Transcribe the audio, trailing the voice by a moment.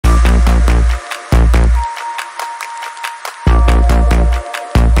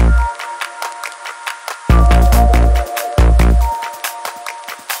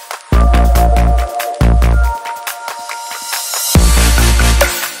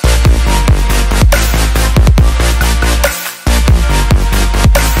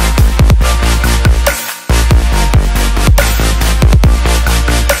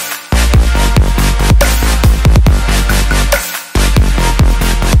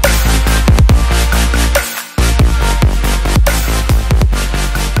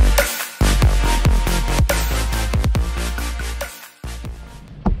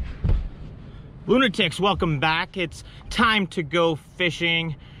Heretics, welcome back. It's time to go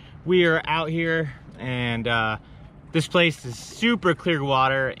fishing. We are out here and this place is super clear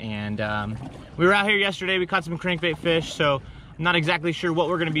water, and we were out here yesterday. We caught some crankbait fish, so I'm not exactly sure what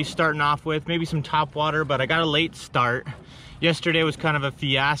we're gonna be starting off with. Maybe some top water, but I got a late start. Yesterday was kind of a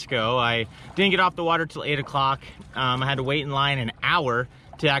fiasco. I didn't get off the water till 8 o'clock. I had to wait in line an hour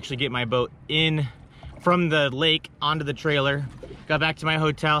to actually get my boat in from the lake onto the trailer. Got back to my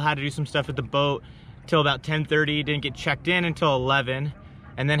hotel, had to do some stuff at the boat till about 10:30. Didn't get checked in until 11,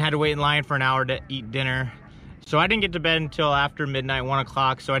 and then had to wait in line for an hour to eat dinner. So I didn't get to bed until after midnight, 1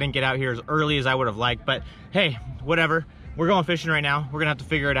 o'clock, so I didn't get out here as early as I would have liked. But hey, whatever. We're going fishing right now. We're gonna have to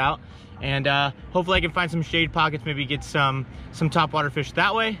figure it out. And hopefully I can find some shade pockets, maybe get some topwater fish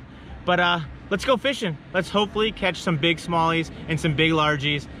that way. But let's go fishing. Let's hopefully catch some big smallies and some big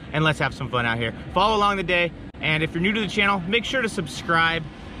largies, and let's have some fun out here. Follow along the day, and if you're new to the channel, make sure to subscribe.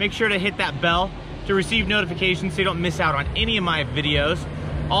 Make sure to hit that bell to receive notifications so you don't miss out on any of my videos.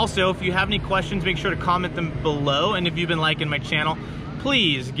 Also, if you have any questions, make sure to comment them below, and if you've been liking my channel,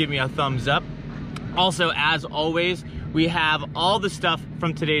 please give me a thumbs up. Also, as always, we have all the stuff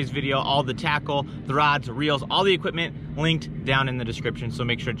from today's video, all the tackle, the rods, reels, all the equipment linked down in the description, so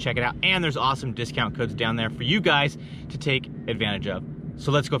make sure to check it out. And there's awesome discount codes down there for you guys to take advantage of.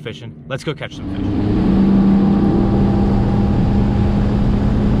 So let's go fishing. Let's go catch some fish.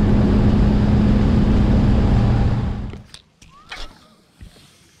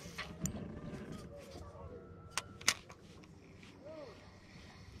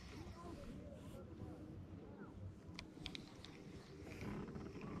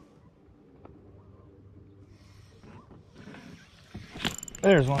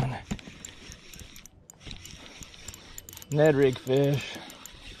 There's one. Ned rig fish.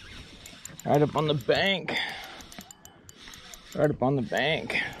 Right up on the bank. Right up on the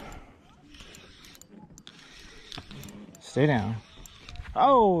bank. Stay down.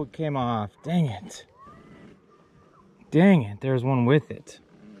 Oh, it came off. Dang it. Dang it. There's one with it.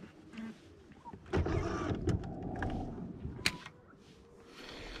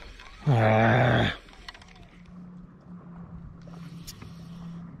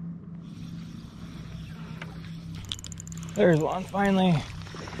 There's one, finally.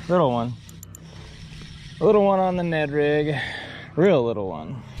 Little one. Little one on the Ned rig. Real little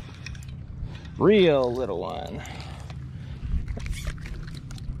one. Real little one.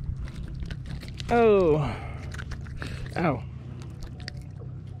 Oh. Ow.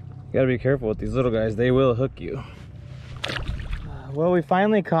 You gotta be careful with these little guys. They will hook you. Well, we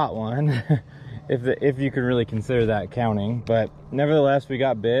finally caught one. if you could really consider that counting. But nevertheless, we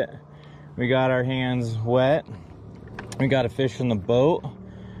got bit. We got our hands wet. We got a fish in the boat.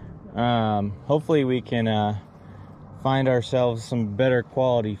 Hopefully we can find ourselves some better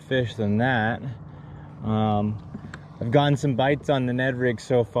quality fish than that. I've gotten some bites on the Ned rig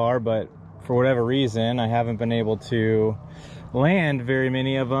so far, but for whatever reason I haven't been able to land very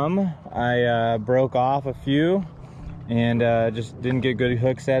many of them. I broke off a few and just didn't get good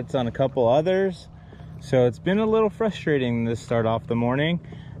hook sets on a couple others, so it's been a little frustrating to start off the morning.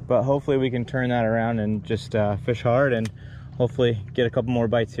 But hopefully we can turn that around and just fish hard, and hopefully get a couple more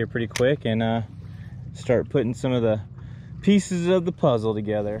bites here pretty quick, and start putting some of the pieces of the puzzle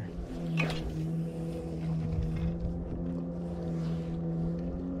together.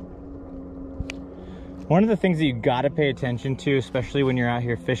 One of the things that you got to pay attention to, especially when you're out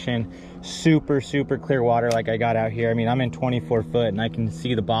here fishing super clear water like I got out here. I mean, I'm in 24 foot and I can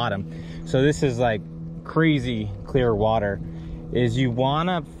see the bottom, so this is like crazy clear water, is you want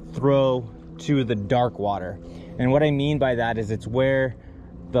to throw to the dark water. And what I mean by that is it's where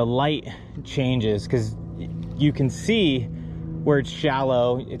the light changes, because you can see where it's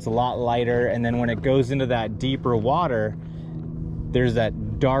shallow, it's a lot lighter, and then when it goes into that deeper water, there's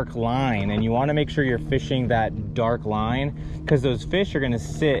that dark line, and you want to make sure you're fishing that dark line, because those fish are going to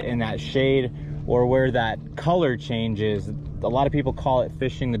sit in that shade or where that color changes. A lot of people call it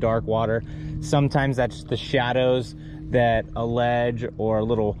fishing the dark water. Sometimes that's the shadows that a ledge or a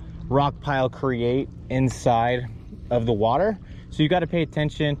little rock pile create inside of the water. So you got to pay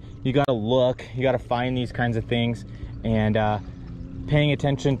attention, you got to look, you got to find these kinds of things, and paying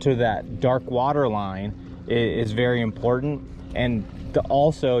attention to that dark water line is very important. And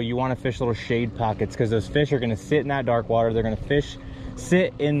also you want to fish little shade pockets, because those fish are going to sit in that dark water. They're going to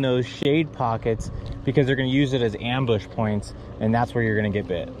sit in those shade pockets because they're going to use it as ambush points, and that's where you're going to get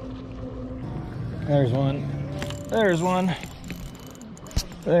bit. There's one. There's one.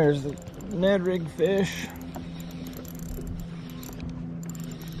 There's the Ned rig fish.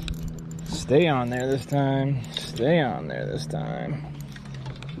 Stay on there this time. Stay on there this time.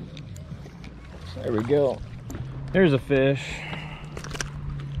 There we go. There's a fish.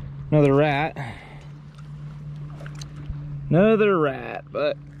 Another rat. Another rat,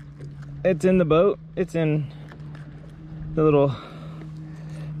 but it's in the boat. It's in the little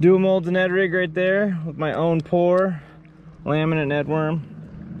DoIt Molds Ned rig right there with my own pour laminate Ned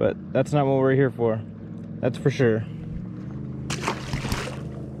Worm. But that's not what we're here for. That's for sure.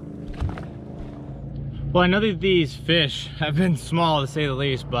 Well, I know that these fish have been small to say the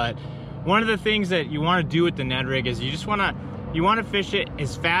least, but one of the things that you want to do with the Ned rig is you want to fish it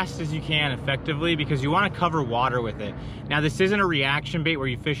as fast as you can effectively, because you want to cover water with it. Now, this isn't a reaction bait where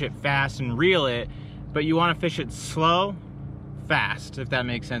you fish it fast and reel it, but you want to fish it slow, fast, if that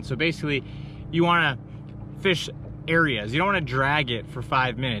makes sense. So basically, you want to fish areas. You don't want to drag it for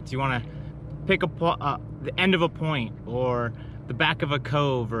 5 minutes. You want to pick the end of a point, or the back of a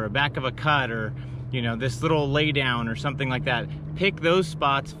cove, or a back of a cut, or you know, this little lay down or something like that. Pick those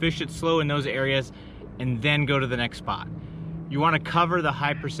spots, fish it slow in those areas, and then go to the next spot. You want to cover the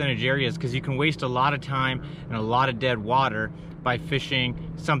high percentage areas, because you can waste a lot of time and a lot of dead water by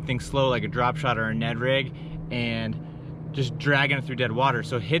fishing something slow like a drop shot or a Ned rig and just dragging it through dead water.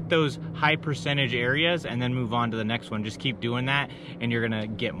 So hit those high percentage areas and then move on to the next one. Just keep doing that and you're gonna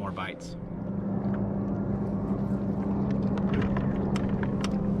get more bites.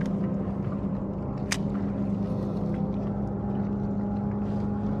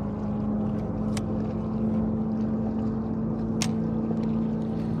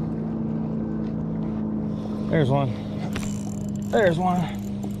 There's one. There's one.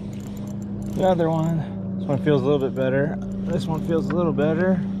 The other one. This one feels a little bit better. This one feels a little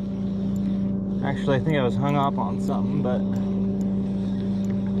better. Actually, I think I was hung up on something, but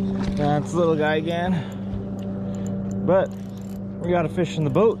that's the little guy again. But we got a fish in the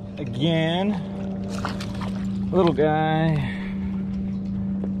boat again. Little guy.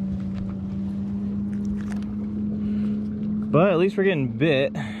 But at least we're getting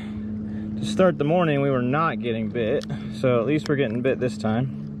bit. To start the morning, we were not getting bit, so at least we're getting bit this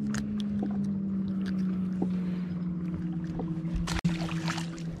time.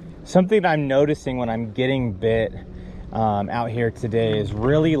 Something I'm noticing when I'm getting bit out here today is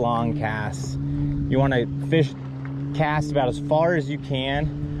really long casts. You want to cast about as far as you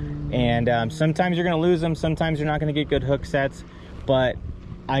can, and sometimes you're going to lose them, sometimes you're not going to get good hook sets, but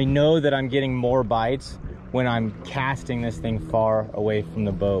I know that I'm getting more bites when I'm casting this thing far away from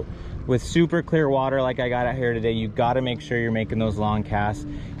the boat. With super clear water like I got out here today, you got to make sure you're making those long casts,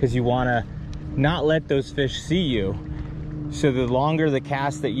 because you want to not let those fish see you. So the longer the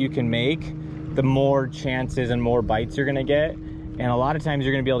cast that you can make, the more chances and more bites you're going to get. And a lot of times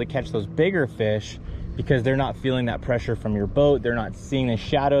you're going to be able to catch those bigger fish because they're not feeling that pressure from your boat. They're not seeing the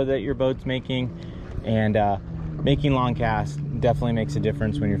shadow that your boat's making. And making long casts definitely makes a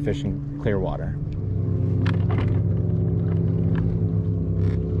difference when you're fishing clear water.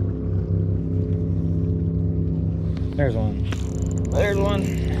 There's one. There's one.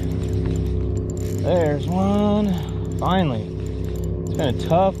 There's one. Finally. It's been a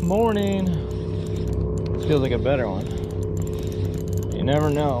tough morning. This feels like a better one. You never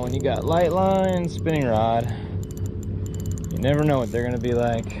know when you got light line, spinning rod. You never know what they're gonna be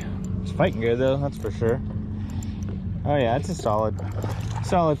like. It's fighting good though, that's for sure. Oh yeah, it's a solid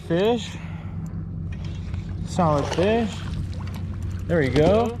fish. Solid fish. There we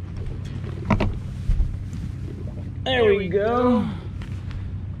go. There we go.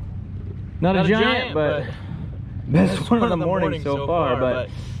 Not a giant, but best one of the morning so far. But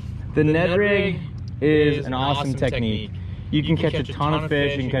the Ned rig is an awesome technique. You can catch a ton of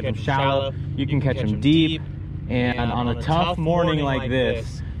fish, you can catch them shallow, you can catch them deep, and on a tough morning like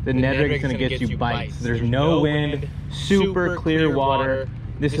this, the Ned rig is gonna get you bites. There's no wind, super clear water.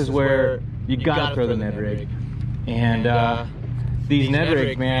 This is where you gotta throw the Ned rig. And these Ned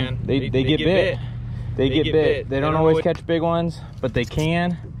rigs, man, they get bit. They get bit. They don't always catch big ones, but they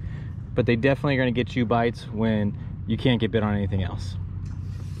can. But they definitely are going to get you bites when you can't get bit on anything else.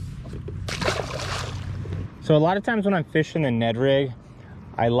 So a lot of times when I'm fishing the Ned rig,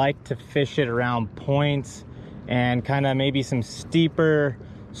 I like to fish it around points and kind of maybe some steeper,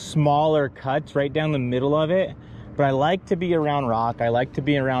 smaller cuts right down the middle of it. But I like to be around rock. I like to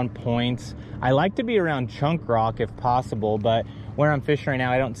be around points. I like to be around chunk rock if possible, but where I'm fishing right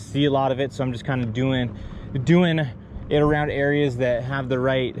now, I don't see a lot of it, so I'm just kind of doing it around areas that have the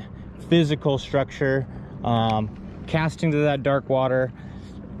right physical structure, casting to that dark water,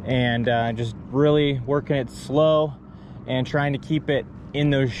 and just really working it slow and trying to keep it in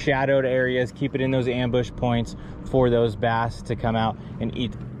those shadowed areas, keep it in those ambush points for those bass to come out and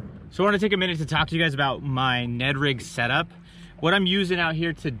eat. So I want to take a minute to talk to you guys about my Ned rig setup. What I'm using out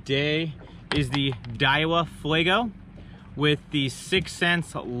here today is the Daiwa Fuego with the 6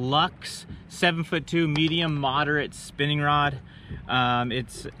 cents Lux 7'2" medium moderate spinning rod.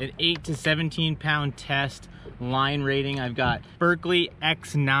 It's an 8 to 17 pound test line rating. I've got Berkley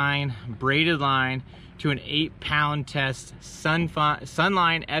X9 braided line to an 8 pound test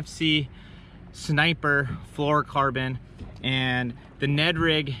Sunline FC Sniper fluorocarbon. And the Ned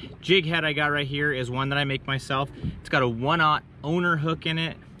Rig jig head I got right here is one that I make myself. It's got a 1/0 owner hook in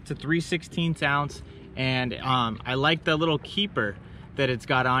it. It's a 3/16 ounce, and I like the little keeper that it's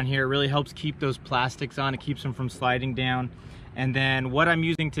got on here. It really helps keep those plastics on. It keeps them from sliding down. And then what I'm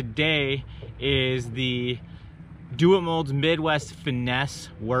using today is the DoIt Molds Midwest Finesse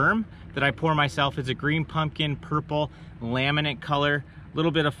worm that I pour myself. It's a green pumpkin purple laminate color, a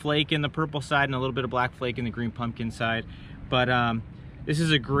little bit of flake in the purple side and a little bit of black flake in the green pumpkin side. But this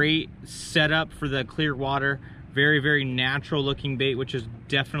is a great setup for the clear water. Very, very natural looking bait, which is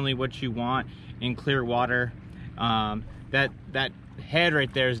definitely what you want in clear water. That head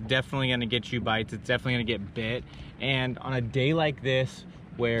right there is definitely gonna get you bites. It's definitely gonna get bit. And on a day like this,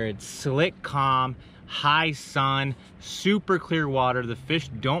 where it's slick, calm, high sun, super clear water, the fish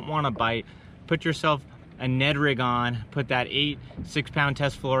don't wanna bite, put yourself a Ned Rig on, put that 8 6-pound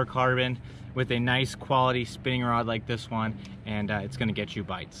test fluorocarbon with a nice quality spinning rod like this one, and it's gonna get you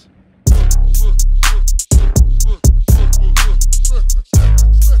bites.